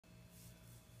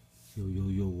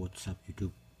Yo, what's up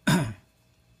YouTube?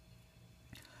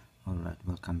 Alright,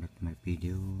 welcome back to my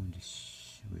video.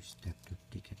 This we step to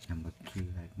ticket number 3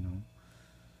 right now.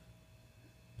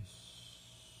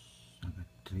 I got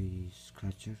 3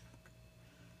 scratcher,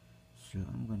 so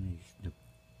I'm gonna use the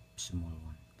small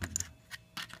one.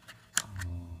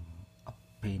 A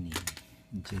penny,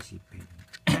 JC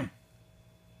penny.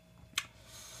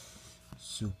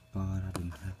 So far I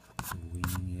don't have a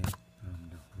winning yet from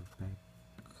the whole pack.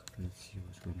 Let's see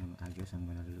what's gonna happen. I guess I'm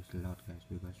gonna lose a lot, guys,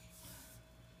 because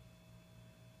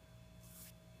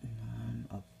none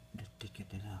of the ticket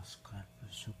that I scratched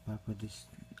so far for this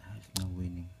has no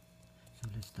winning. So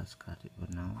let's start scratch it for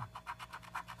now.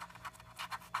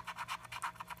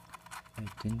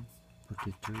 18,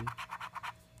 43,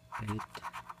 8,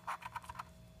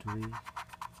 3,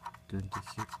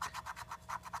 26,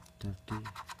 30,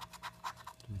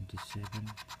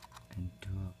 27, and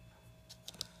 12.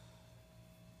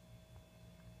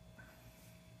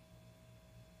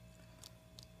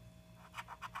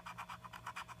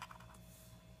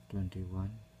 21.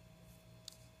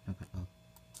 I got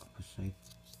opposite.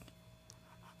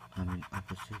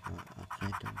 Opposite or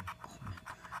upside down. Oh my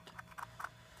god.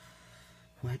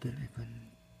 Why don't I even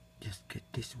just get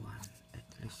this one? At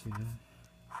least,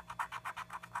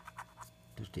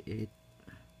 38,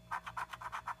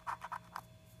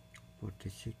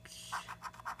 46,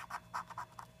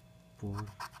 4,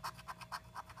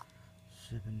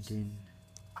 17,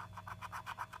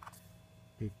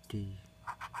 50,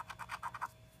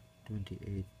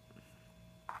 28,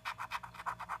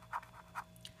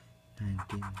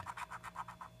 19,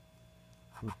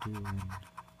 41,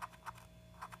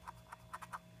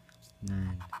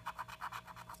 9,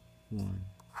 1,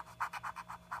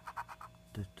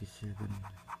 37,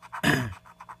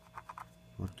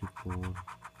 44,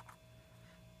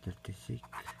 36,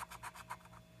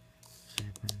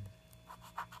 7,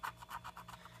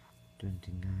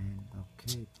 29.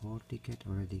 Okay, 4 ticket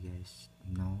already, guys.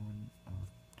 None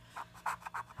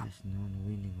has none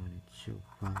winning on it so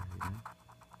far,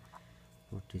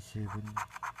 47,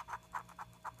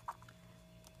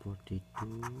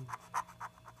 42,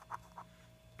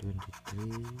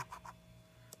 23,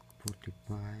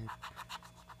 45,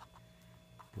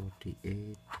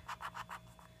 48,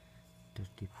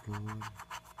 34,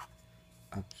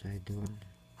 upside down.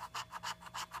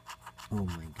 Oh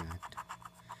my god,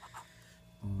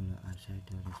 all the upside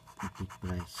down is a big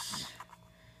price.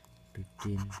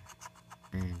 15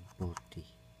 and 40.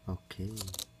 Okay,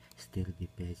 still be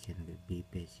patient,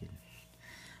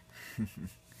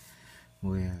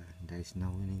 well, there is no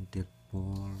winning till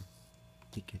 4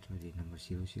 ticket already. Number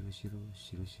 000,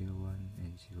 001,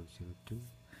 and 002,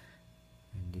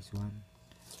 and this one.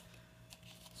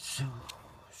 So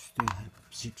still have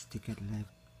 6 ticket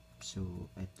left, so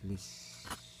at least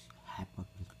half of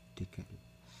the ticket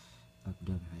of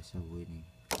them has a winning.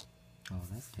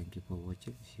 Alright, thank you for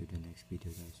watching. See you in the next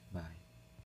video, guys. Bye.